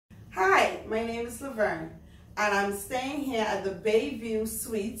my name is Laverne, and I'm staying here at the Bayview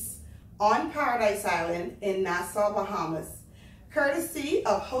Suites on Paradise Island in Nassau, Bahamas, courtesy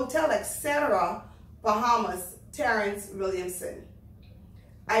of Hotel Etc. Bahamas, Terrence Williamson.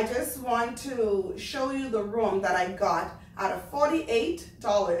 I just want to show you the room that I got at a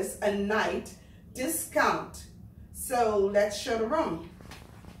 $48 a night discount. So let's show the room.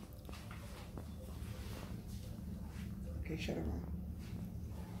 Okay, show the room.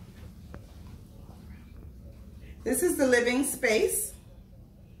 This is the living space.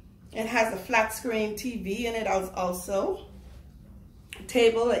 It has a flat screen TV in it also. A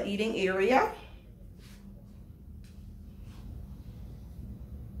table, an eating area.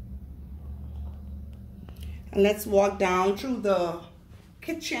 And let's walk down through the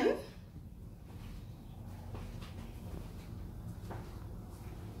kitchen.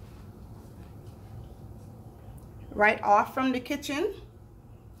 Right off from the kitchen,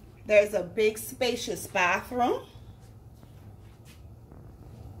 there's a big spacious bathroom.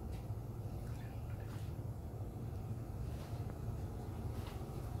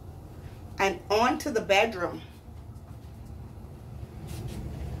 And on to the bedroom.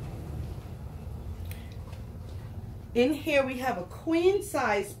 In here we have a queen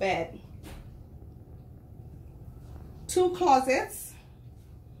size bed, 2 closets,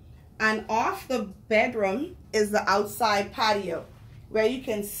 and off the bedroom is the outside patio where you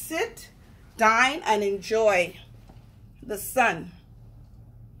can sit, dine, and enjoy the sun.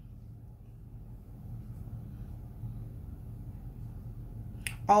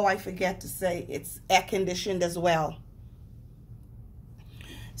 Oh, I forget to say, it's air conditioned as well.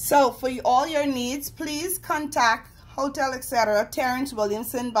 So for all your needs, please contact Hotel Etc. Terrence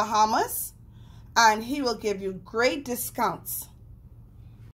Williamson, Bahamas, and he will give you great discounts.